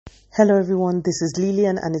Hello everyone, this is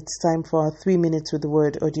Lillian and it's time for our 3 minutes with the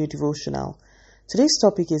word audio devotional. Today's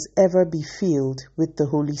topic is ever be filled with the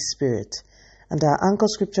Holy Spirit, and our anchor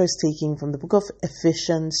scripture is taken from the book of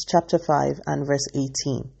Ephesians chapter 5 and verse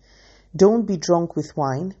 18. Don't be drunk with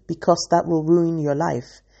wine because that will ruin your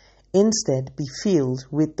life. Instead, be filled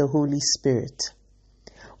with the Holy Spirit.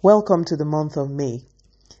 Welcome to the month of May.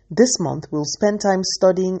 This month, we'll spend time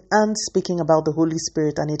studying and speaking about the Holy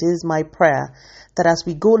Spirit, and it is my prayer that as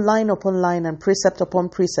we go line upon line and precept upon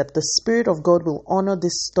precept, the Spirit of God will honor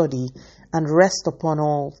this study and rest upon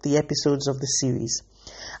all the episodes of the series.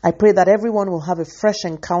 I pray that everyone will have a fresh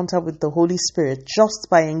encounter with the Holy Spirit just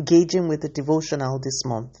by engaging with the devotional this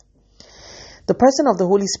month. The person of the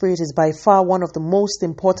Holy Spirit is by far one of the most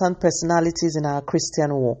important personalities in our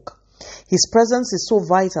Christian walk. His presence is so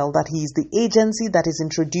vital that he is the agency that is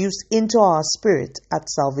introduced into our spirit at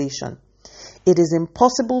salvation. It is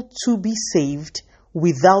impossible to be saved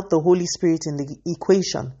without the Holy Spirit in the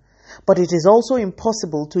equation, but it is also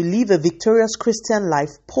impossible to live a victorious Christian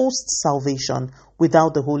life post-salvation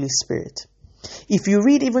without the Holy Spirit. If you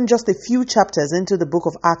read even just a few chapters into the book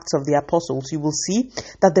of Acts of the Apostles, you will see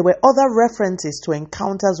that there were other references to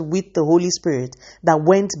encounters with the Holy Spirit that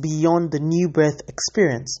went beyond the new birth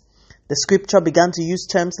experience. The scripture began to use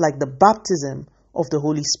terms like the baptism of the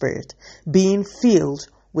Holy Spirit, being filled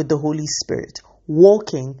with the Holy Spirit,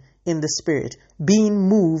 walking in the Spirit, being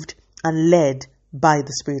moved and led by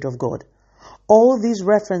the Spirit of God. All these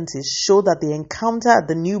references show that the encounter at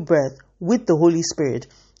the new birth with the Holy Spirit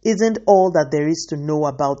isn't all that there is to know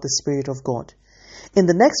about the Spirit of God. In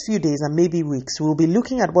the next few days and maybe weeks, we'll be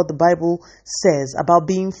looking at what the Bible says about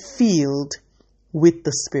being filled with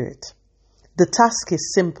the Spirit. The task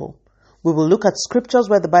is simple. We will look at scriptures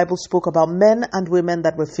where the Bible spoke about men and women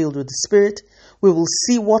that were filled with the Spirit. We will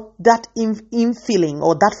see what that infilling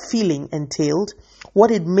or that feeling entailed,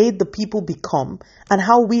 what it made the people become, and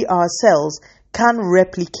how we ourselves can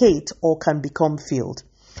replicate or can become filled.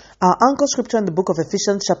 Our anchor scripture in the book of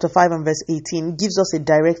Ephesians chapter 5 and verse 18 gives us a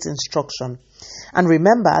direct instruction. And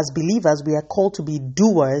remember, as believers, we are called to be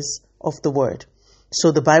doers of the word.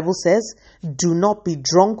 So the Bible says, do not be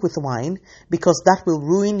drunk with wine because that will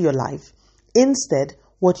ruin your life. Instead,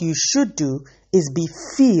 what you should do is be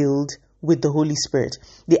filled with the Holy Spirit.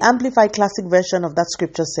 The Amplified Classic version of that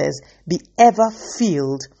scripture says, be ever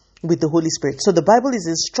filled with the Holy Spirit. So the Bible is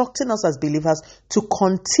instructing us as believers to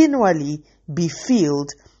continually be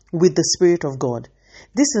filled with the Spirit of God.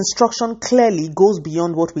 This instruction clearly goes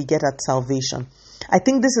beyond what we get at salvation. I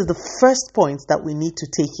think this is the first point that we need to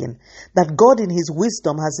take in, that God in His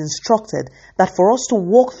wisdom has instructed that for us to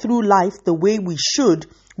walk through life the way we should,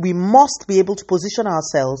 we must be able to position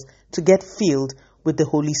ourselves to get filled with the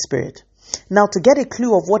Holy Spirit. Now, to get a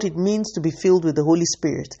clue of what it means to be filled with the Holy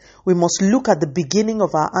Spirit, we must look at the beginning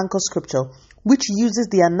of our anchor scripture, which uses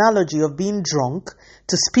the analogy of being drunk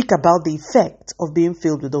to speak about the effect of being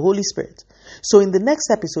filled with the Holy Spirit. So in the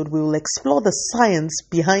next episode, we will explore the science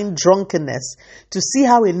behind drunkenness to see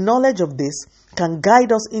how a knowledge of this can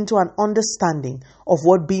guide us into an understanding of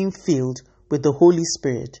what being filled with the Holy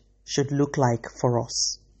Spirit should look like for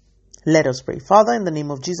us. Let us pray. Father, in the name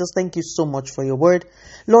of Jesus, thank you so much for your word.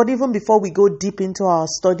 Lord, even before we go deep into our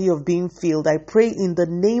study of being filled, I pray in the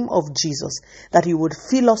name of Jesus that you would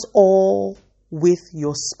fill us all with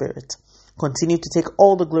your Spirit. Continue to take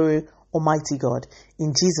all the glory, Almighty God.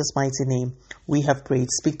 In Jesus' mighty name, we have prayed.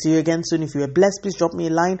 Speak to you again soon. If you are blessed, please drop me a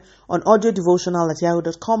line on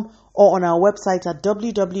audiodevotional@yahoo.com or on our website at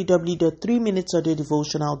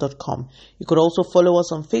www.3minutesaudiodevotional.com. You could also follow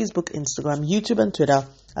us on Facebook, Instagram, YouTube, and Twitter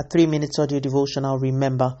at 3 Minutes Audio Devotional.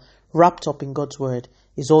 Remember, wrapped up in God's Word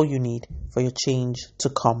is all you need for your change to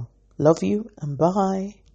come. Love you and bye.